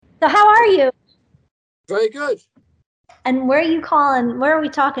So how are you? Very good. And where are you calling? Where are we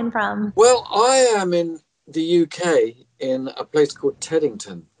talking from? Well, I am in the UK in a place called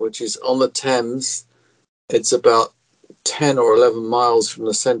Teddington, which is on the Thames. It's about 10 or 11 miles from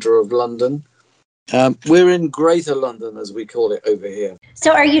the centre of London. We're in Greater London, as we call it over here.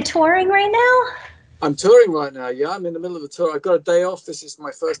 So are you touring right now? I'm touring right now, yeah. I'm in the middle of a tour. I've got a day off. This is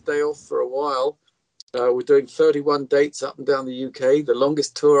my first day off for a while. We're doing 31 dates up and down the UK, the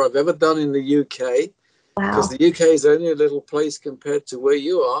longest tour I've ever done in the UK. Wow. Because the UK is only a little place compared to where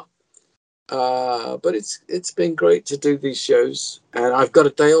you are. But it's been great to do these shows. And I've got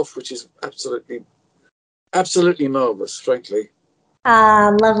a day off, which is absolutely marvelous, frankly.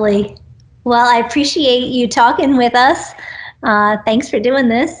 Lovely. Well, I appreciate you talking with us. Thanks for doing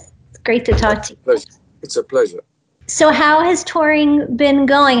this. It's great to talk to you. It's a pleasure. So how has touring been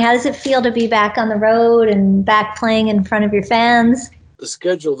going? How does it feel to be back on the road and back playing in front of your fans? The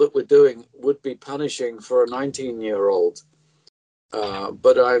schedule that we're doing would be punishing for a 19-year-old.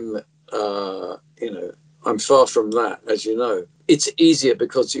 But I'm far from that, as you know. It's easier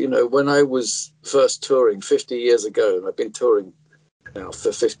because, when I was first touring 50 years ago, and I've been touring now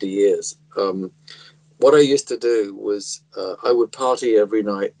for 50 years, what I used to do was I would party every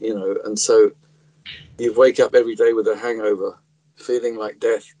night, and so you'd wake up every day with a hangover, feeling like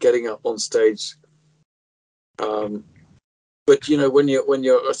death, getting up on stage. But when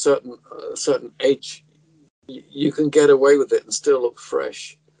you're a certain age, you can get away with it and still look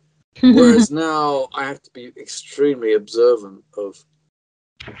fresh. Whereas now I have to be extremely observant of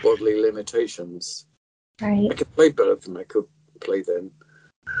bodily limitations. Right. I can play better than I could play then,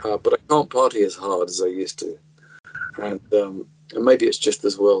 but I can't party as hard as I used to, and maybe it's just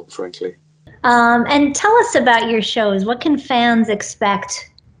as well, frankly. And tell us about your shows. What can fans expect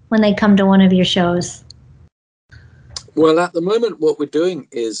when they come to one of your shows? Well, at the moment, what we're doing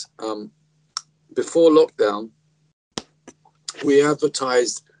is, before lockdown, we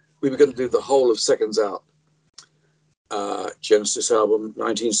advertised we were going to do the whole of Seconds Out. Genesis album,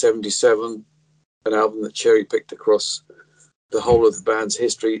 1977, an album that cherry-picked across the whole of the band's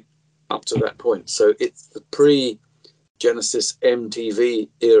history up to that point. So it's the pre-Genesis MTV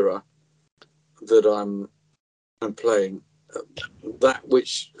era that I'm playing. That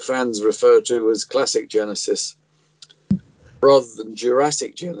which fans refer to as classic Genesis, rather than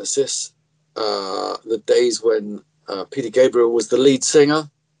Jurassic Genesis, the days when Peter Gabriel was the lead singer.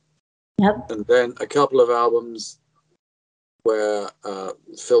 Yep. And then a couple of albums where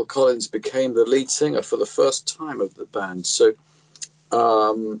Phil Collins became the lead singer for the first time of the band. So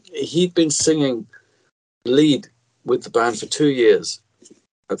he'd been singing lead with the band for 2 years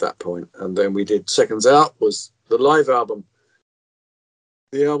at that point. And then we did Seconds Out, was the live album.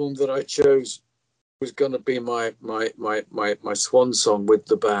 The album that I chose was going to be my swan song with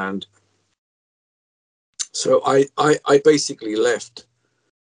the band. So I basically left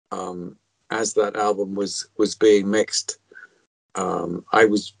as that album was being mixed. I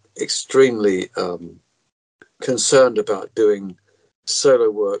was extremely concerned about doing solo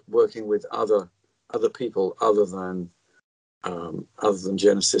work, working with other people other than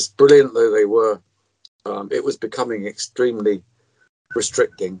Genesis. Brilliant though they were, it was becoming extremely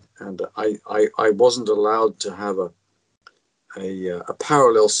restricting, and I wasn't allowed to have a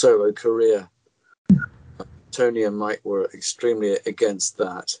parallel solo career. Tony and Mike were extremely against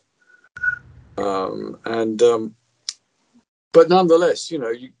that, but nonetheless, you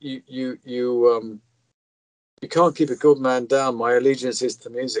can't keep a good man down. My allegiance is to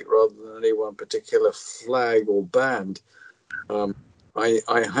music rather than any one particular flag or band. I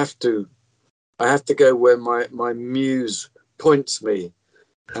have to go where my muse points me,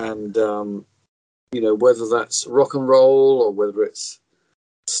 and whether that's rock and roll or whether it's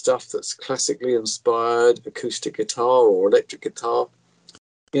stuff that's classically inspired, acoustic guitar or electric guitar,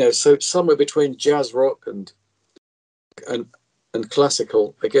 so somewhere between jazz rock and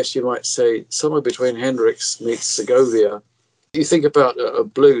classical, I guess you might say, somewhere between Hendrix meets Segovia. You think about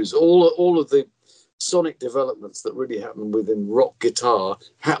blues, all of the sonic developments that really happened within rock guitar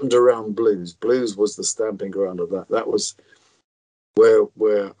happened around blues. Blues was the stamping ground of that. That was where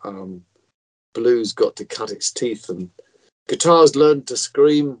blues got to cut its teeth, and guitars learned to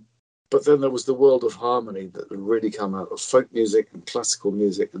scream. But then there was the world of harmony that had really come out of folk music and classical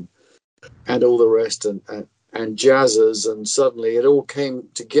music and all the rest, and jazzers, and suddenly it all came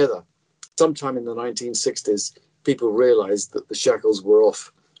together. Sometime in the 1960s, people realized that the shackles were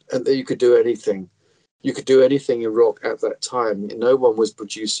off and that you could do anything. You could do anything in rock at that time. No one was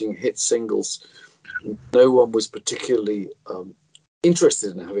producing hit singles. No one was particularly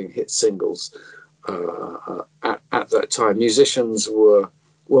interested in having hit singles at that time. Musicians were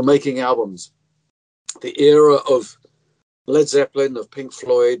were making albums. The era of Led Zeppelin, of Pink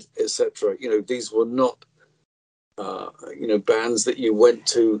Floyd, etc. You know, these were not you know, bands that you went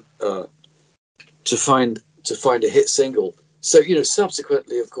to find a hit single. So, you know,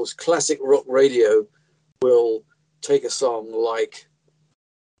 subsequently, of course, classic rock radio will take a song like,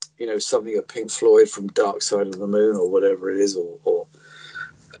 you know, something of Pink Floyd from Dark Side of the Moon or whatever it is, or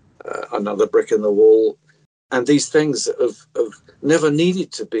Another Brick in the Wall. And these things have never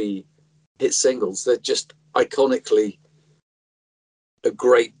needed to be hit singles. They're just iconically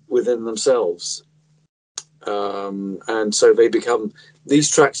great within themselves. And so these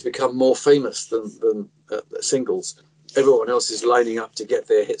tracks become more famous than singles. Everyone else is lining up to get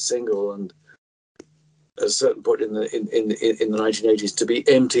their hit single, and at a certain point in the 1980s, to be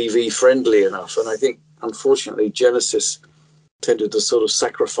MTV friendly enough. And I think, unfortunately, Genesis tended to sort of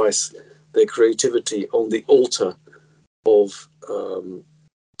sacrifice their creativity on the altar of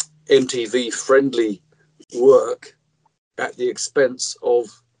MTV friendly work at the expense of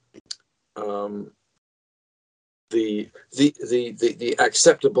the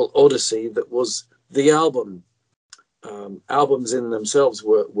acceptable odyssey that was the album. Albums in themselves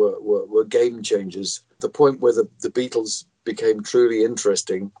were game changers. The point where the Beatles became truly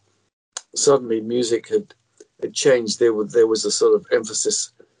interesting, suddenly music had changed. There was a sort of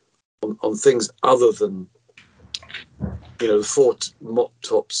emphasis on things other than, you know, the four mop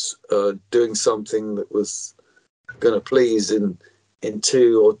tops doing something that was going to please in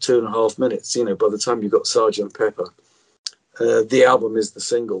 2 or 2.5 minutes. You know, by the time you got Sgt. Pepper, the album is the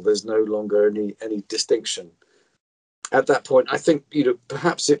single. There's no longer any distinction. At that point, I think, you know,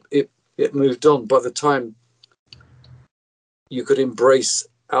 perhaps it moved on. By the time you could embrace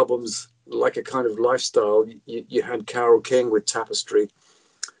albums like a kind of lifestyle, you had Carole King with Tapestry.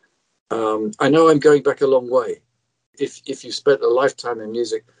 I know I'm going back a long way. If you spent a lifetime in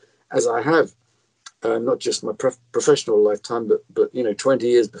music, as I have, not just my professional lifetime, but you know, 20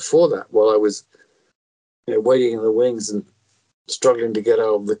 years before that, while I was, you know, waiting in the wings and struggling to get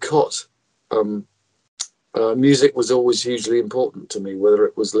out of the cot, music was always hugely important to me, whether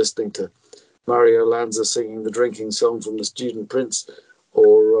it was listening to Mario Lanza singing the drinking song from The Student Prince,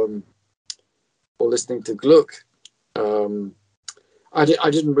 or listening to Gluck. I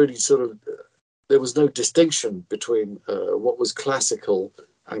didn't really sort of, there was no distinction between what was classical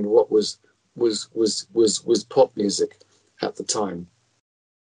and what was pop music at the time.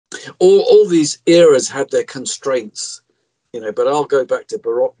 All these eras had their constraints, you know, but I'll go back to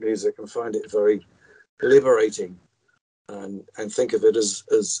Baroque music and find it very liberating, and think of it as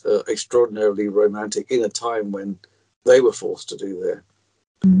extraordinarily romantic in a time when they were forced to do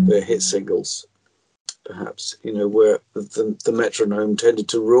their hit singles, perhaps, you know, where the metronome tended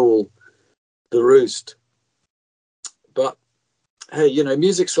to rule the roost. But hey, you know,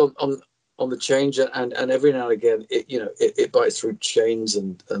 music's on the change, and every now and again it bites through chains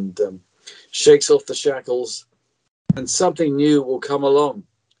and shakes off the shackles, and something new will come along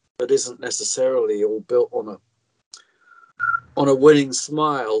that isn't necessarily all built on a winning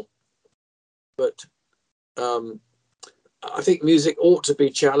smile. But I think music ought to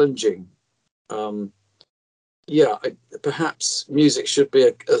be challenging. Perhaps music should be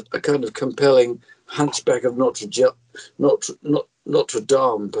a kind of compelling Hunchback of Notre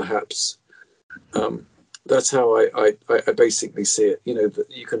Dame, perhaps. That's how I basically see it. You know, that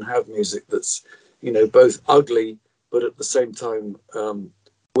you can have music that's, you know, both ugly but at the same time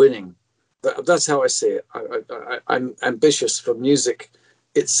winning. That's how I see it. I'm ambitious for music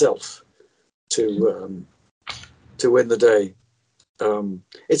itself to win the day.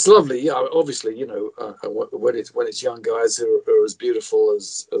 It's lovely, yeah. Obviously, you know, when it's young guys who are as beautiful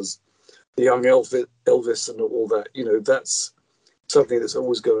as the young Elvis and all that, you know, that's something that's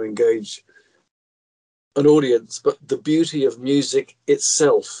always going to engage an audience. But the beauty of music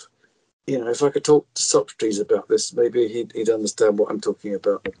itself, you know, if I could talk to Socrates about this, maybe he'd understand what I'm talking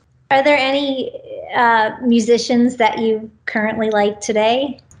about. Are there any musicians that you currently like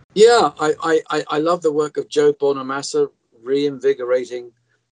today? Yeah, I love the work of Joe Bonamassa, reinvigorating,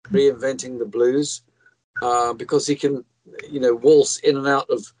 reinventing the blues, because he can, you know, waltz in and out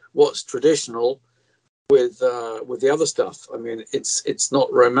of what's traditional with the other stuff. I mean, it's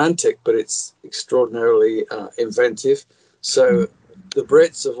not romantic, but it's extraordinarily inventive. So the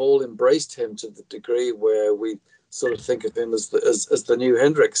Brits have all embraced him to the degree where we sort of think of him as the new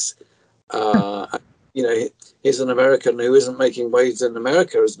Hendrix. You know, he's an American who isn't making waves in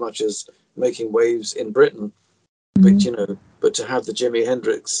America as much as making waves in Britain. But you know, but to have the Jimi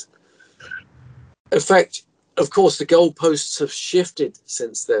Hendrix effect, of course, the goalposts have shifted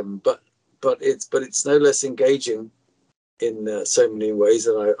since then. But it's no less engaging in so many ways,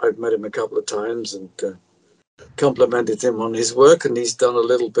 and I've met him a couple of times and complimented him on his work, and he's done a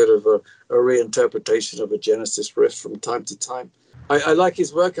little bit of a reinterpretation of a Genesis riff from time to time. I like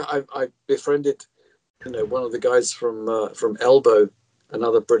his work. I befriended, one of the guys from Elbow,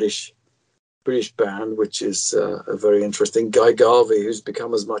 another British band, which is a very interesting Guy Garvey, who's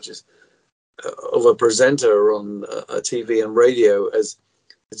become as much as of a presenter on TV and radio as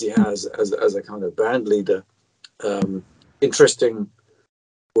he has as a kind of band leader. Interesting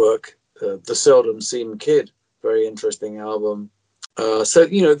work. The Seldom Seen Kid, very interesting album. So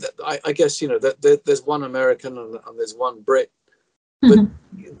I guess that there's one American and there's one Brit, but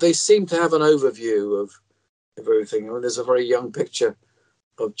they seem to have an overview of everything. I mean, there's a very young picture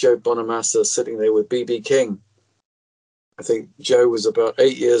of Joe Bonamassa sitting there with B.B. King. I think Joe was about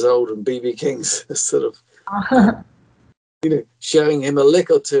 8 years old, and B.B. King's sort of, showing him a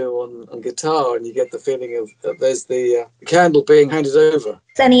lick or two on guitar, and you get the feeling of there's the candle being handed over.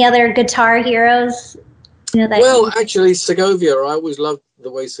 Any other guitar heroes? Well, actually, Segovia. I always loved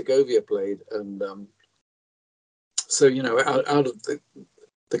the way Segovia played, and so out of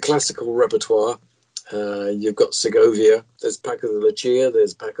the classical repertoire, you've got Segovia. There's Paco de Lucia.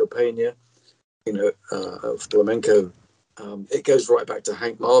 There's Paco Peña. Flamenco. It goes right back to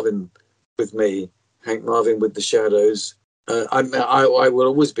Hank Marvin with me. Hank Marvin with the Shadows. I will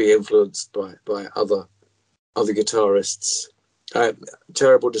always be influenced by other guitarists.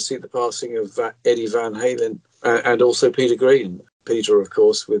 Terrible to see the passing of Eddie Van Halen and also Peter Green. Peter, of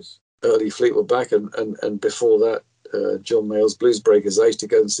course, with early Fleetwood Mac, and before that, John Mayall's Blues Breakers. I used to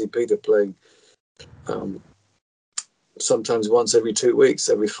go and see Peter playing sometimes once every 2 weeks,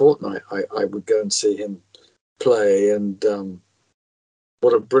 every fortnight. I would go and see him play, and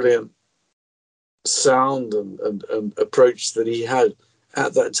what a brilliant sound and approach that he had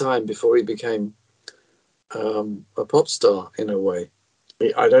at that time before he became a pop star in a way.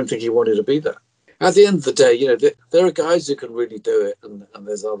 I don't think he wanted to be that. At the end of the day, there are guys who can really do it, and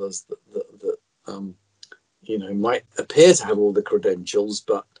there's others that might appear to have all the credentials,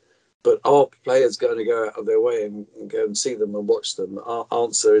 but are players going to go out of their way and go and see them and watch them? Our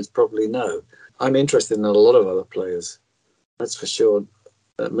answer is probably no. I'm interested in a lot of other players, that's for sure.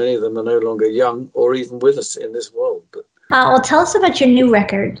 Many of them are no longer young or even with us in this world. But well, tell us about your new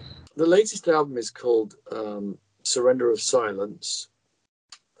record. The latest album is called Surrender of Silence.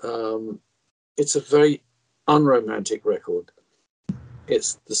 It's a very unromantic record.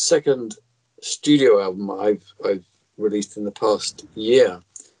 It's the second studio album I've released in the past year.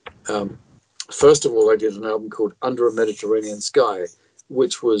 First of all, I did an album called Under a Mediterranean Sky,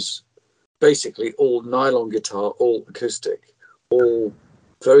 which was basically all nylon guitar, all acoustic, all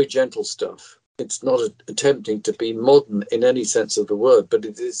very gentle stuff. It's not attempting to be modern in any sense of the word, but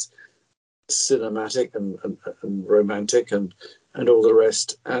it is cinematic and romantic and all the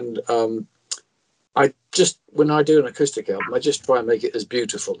rest. And when I do an acoustic album, I just try and make it as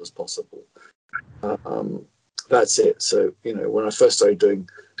beautiful as possible. That's it. So, when I first started doing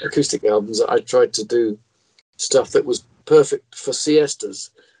acoustic albums, I tried to do stuff that was perfect for siestas.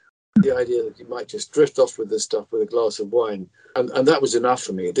 The idea that you might just drift off with this stuff with a glass of wine. And that was enough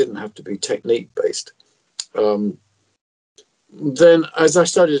for me. It didn't have to be technique based. Then as I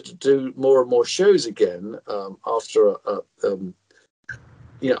started to do more and more shows again, after a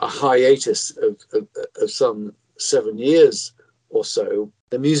hiatus of some 7 years or so,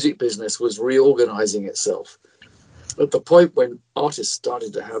 the music business was reorganizing itself. At the point when artists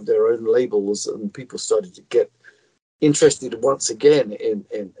started to have their own labels and people started to get interested once again in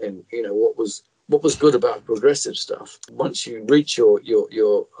what was good about progressive stuff. Once you reach your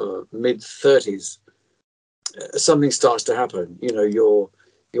mid-30s, something starts to happen. You're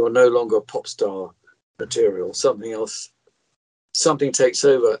no longer pop star material. Something else, something takes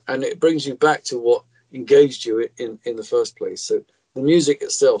over, and it brings you back to what engaged you in the first place. So the music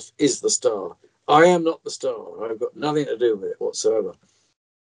itself is the star. I am not the star. I've got nothing to do with it whatsoever.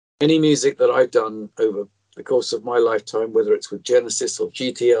 Any music that I've done over the course of my lifetime, whether it's with Genesis or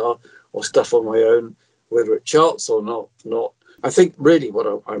GTR or stuff on my own, whether it charts or not. I think really what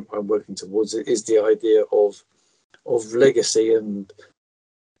I'm working towards is the idea of legacy and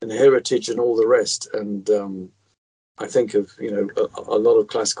heritage and all the rest. And I think of a lot of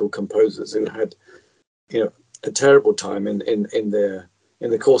classical composers who had a terrible time in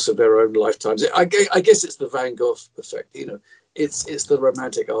the course of their own lifetimes. I guess it's the Van Gogh effect. It's the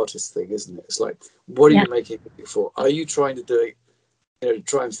romantic artist thing, isn't it? It's like, what are you making it for? Are you trying to do it,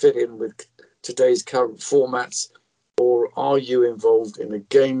 try and fit in with today's current formats, or are you involved in a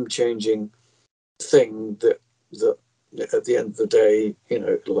game-changing thing that at the end of the day,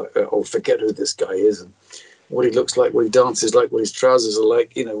 forget who this guy is, and what he looks like, what he dances like, what his trousers are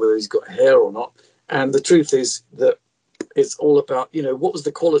like, you know, whether he's got hair or not. And the truth is that it's all about, you know, what was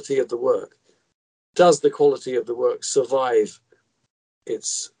the quality of the work? Does the quality of the work survive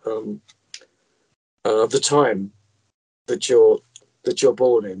its the time that you're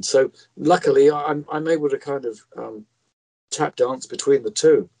born in? So luckily, I'm able to kind of tap dance between the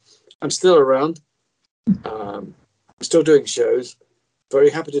two. I'm still around. I'm still doing shows. Very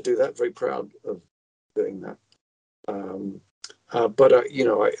happy to do that. Very proud of doing that. But you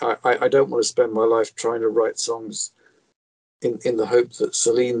know, I don't want to spend my life trying to write songs in the hope that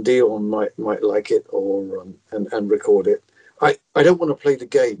Celine Dion might like it or and record it. I don't want to play the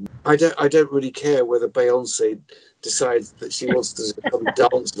game. I don't really care whether Beyonce decides that she wants to do some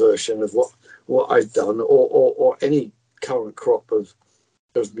dance version of what I've done or any current crop of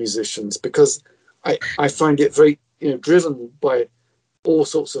musicians, because I find it very, you know, driven by all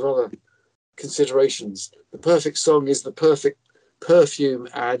sorts of other considerations. The perfect song is the perfect perfume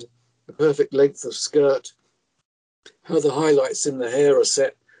ad, the perfect length of skirt, how the highlights in the hair are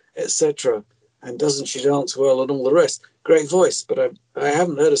set, etc. And doesn't she dance well and all the rest. Great voice, but I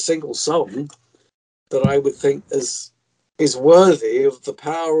haven't heard a single song that I would think is worthy of the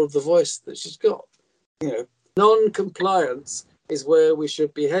power of the voice that she's got. You know, non-compliance is where we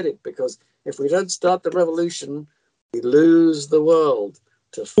should be headed, because if we don't start the revolution, we lose the world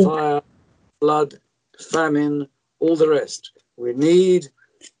to fire, flood, famine, all the rest. We need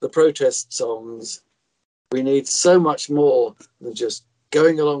the protest songs. We need so much more than just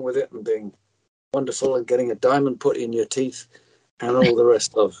going along with it and being wonderful and getting a diamond put in your teeth and all the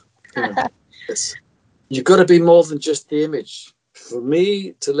rest of, you know, it's, you've got to be more than just the image. For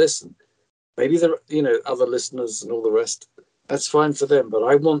me to listen, maybe there, you know, other listeners and all the rest, that's fine for them. But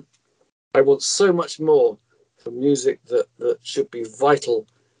I want so much more for music that should be vital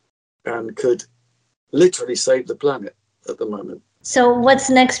and could literally save the planet at the moment. So what's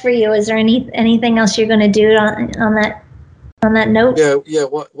next for you? Is there anything else you're going to do on that note? Yeah.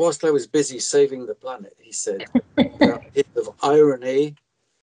 Whilst I was busy saving the planet, he said, without a hint of irony.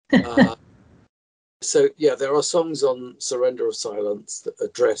 So yeah, there are songs on Surrender of Silence that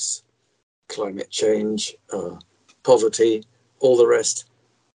address climate change, poverty, all the rest.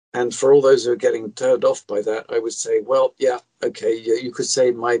 And for all those who are getting turned off by that, I would say, well, yeah, okay, you could say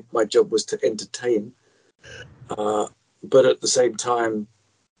my job was to entertain. But at the same time,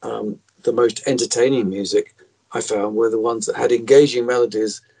 the most entertaining music I found were the ones that had engaging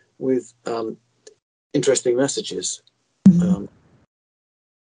melodies with interesting messages.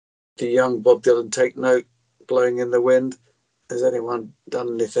 The young Bob Dylan Take Note, Blowing in the Wind. Has anyone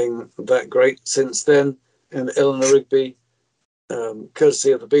done anything that great since then? And Eleanor Rigby,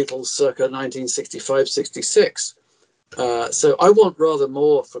 courtesy of the Beatles, circa 1965-66. So I want rather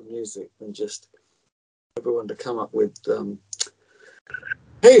more from music than just everyone to come up with,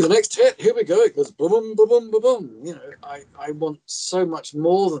 hey, the next hit, here we go. It goes boom, boom, boom, boom, boom, boom. You know, I want so much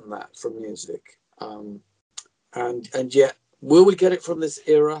more than that from music. And yet, will we get it from this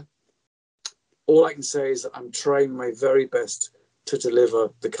era? All I can say is that I'm trying my very best to deliver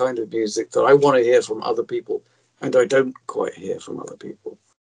the kind of music that I want to hear from other people, and I don't quite hear from other people.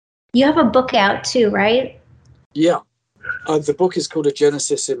 You have a book out too, right? Yeah. The book is called A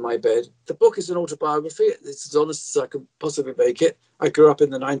Genesis in My Bed. The book is an autobiography. It's as honest as I can possibly make it. I grew up in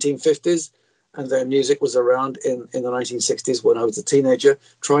the 1950s, and then music was around in the 1960s when I was a teenager,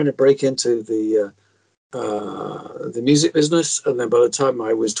 trying to break into the music business. And then by the time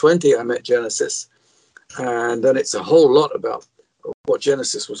I was 20, I met Genesis. And then it's a whole lot about what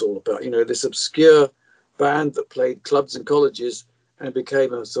Genesis was all about. You know, this obscure band that played clubs and colleges and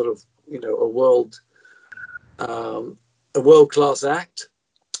became a sort of, you know, a world-class act.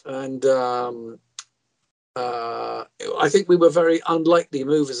 And I think we were very unlikely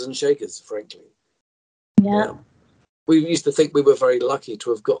movers and shakers, frankly. Yeah. We used to think we were very lucky to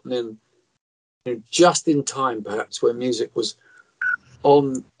have gotten in, you know, just in time, perhaps, when music was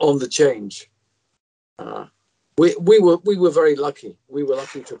on the change. We were very lucky. We were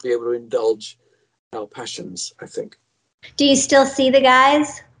lucky to be able to indulge our passions, I think. Do you still see the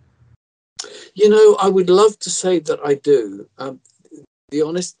guys? You know, I would love to say that I do. The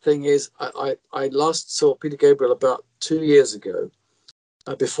honest thing is, I last saw Peter Gabriel about 2 years ago,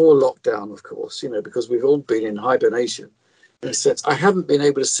 before lockdown, of course, you know, because we've all been in hibernation. In a sense, I haven't been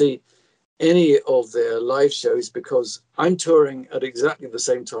able to see any of their live shows because I'm touring at exactly the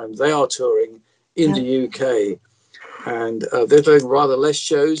same time they are touring in the UK. And they're doing rather less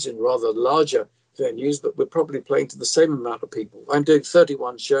shows in rather larger venues, but we're probably playing to the same amount of people. I'm doing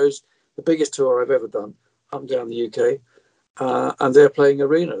 31 shows, the biggest tour I've ever done, up and down the UK. and they're playing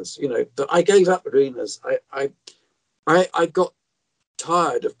arenas. You know, I gave up arenas. I got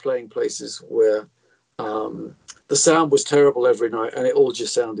tired of playing places where the sound was terrible every night, and it all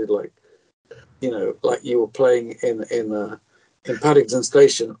just sounded like, you know, like you were playing in Paddington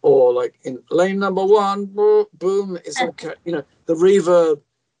Station, or like in lane number one. Boom! It's all you know. The reverb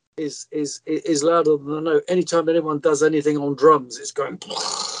is louder than the note. Anytime anyone does anything on drums, it's going.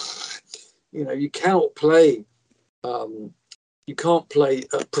 You know, you cannot play. You can't play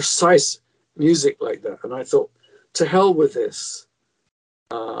precise music like that. And I thought, to hell with this.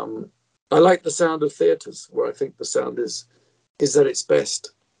 I like the sound of theatres, where I think the sound is at its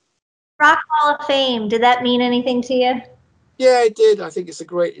best. Rock Hall of Fame, did that mean anything to you? Yeah, it did. I think it's a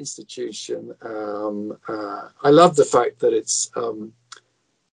great institution. I love the fact that it's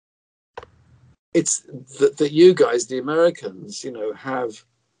that you guys, the Americans, you know, have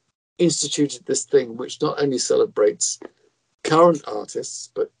instituted this thing which not only celebrates current artists,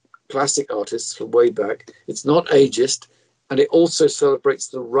 but classic artists from way back. It's not ageist, and it also celebrates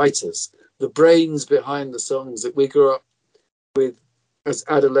the writers, the brains behind the songs that we grew up with as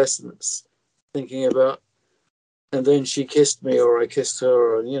adolescents, thinking about, and then she kissed me, or I kissed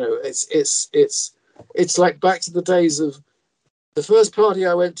her, and you know, it's like back to the days of the first party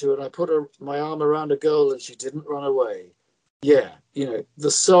I went to, and I put my arm around a girl and she didn't run away. Yeah, you know,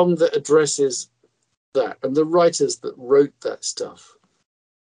 the song that addresses that, and the writers that wrote that stuff.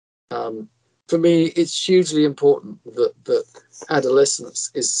 For me, it's hugely important that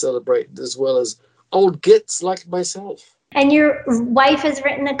adolescence is celebrated, as well as old gits like myself. And your wife has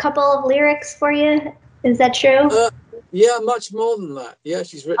written a couple of lyrics for you. Is that true? Yeah, much more than that. Yeah,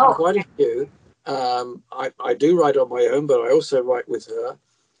 she's written quite a few. I do write on my own, but I also write with her.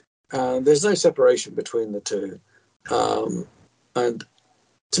 And there's no separation between the two. And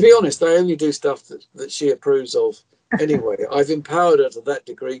to be honest, I only do stuff that she approves of anyway. I've empowered her to that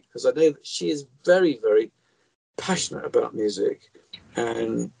degree because I know that she is very, very passionate about music.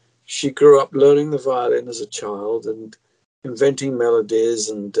 And she grew up learning the violin as a child and inventing melodies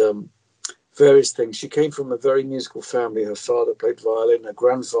and various things. She came from a very musical family. Her father played violin, her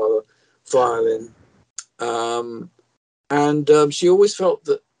grandfather violin. And she always felt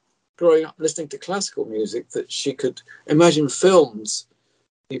that growing up listening to classical music, that she could imagine films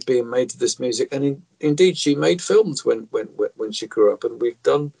being made to this music. And indeed, she made films when she grew up. And we've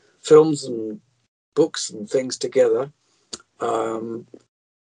done films and books and things together.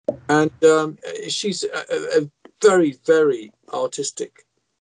 She's a very, very artistic,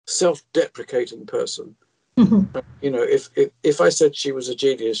 self-deprecating person. You know, if I said she was a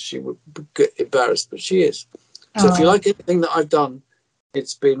genius, she would get embarrassed, but she is. So if you like anything that I've done,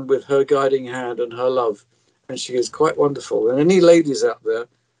 it's been with her guiding hand and her love, and she is quite wonderful. And any ladies out there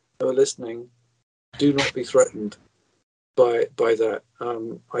who are listening, do not be threatened by that.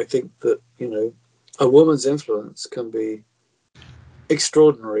 I think that, you know, a woman's influence can be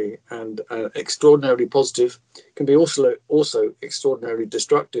extraordinary and extraordinarily positive, can be also extraordinarily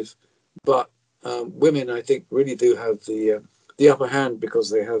destructive. But women, I think, really do have the upper hand because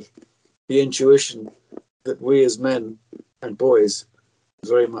they have the intuition that we as men and boys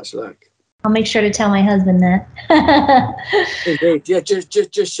very much lack. I'll make sure to tell my husband that. Indeed, yeah.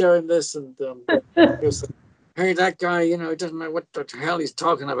 Just show him this, and he'll say, "Hey, that guy, you know, he doesn't know what the hell he's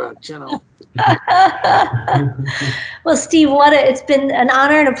talking about," you know. Well, Steve, it's been an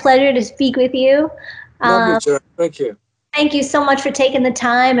honor and a pleasure to speak with you. Lovely, Jack. Thank you. Thank you so much for taking the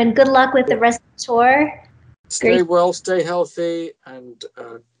time, and good luck with the rest of the tour. Stay well, stay healthy, and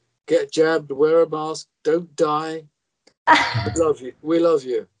get jabbed, wear a mask, don't die. We love you. We love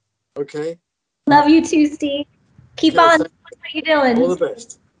you. Okay? Love you too, Steve. Keep on doing what you're doing. All the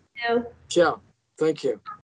best. Ciao. Thank you.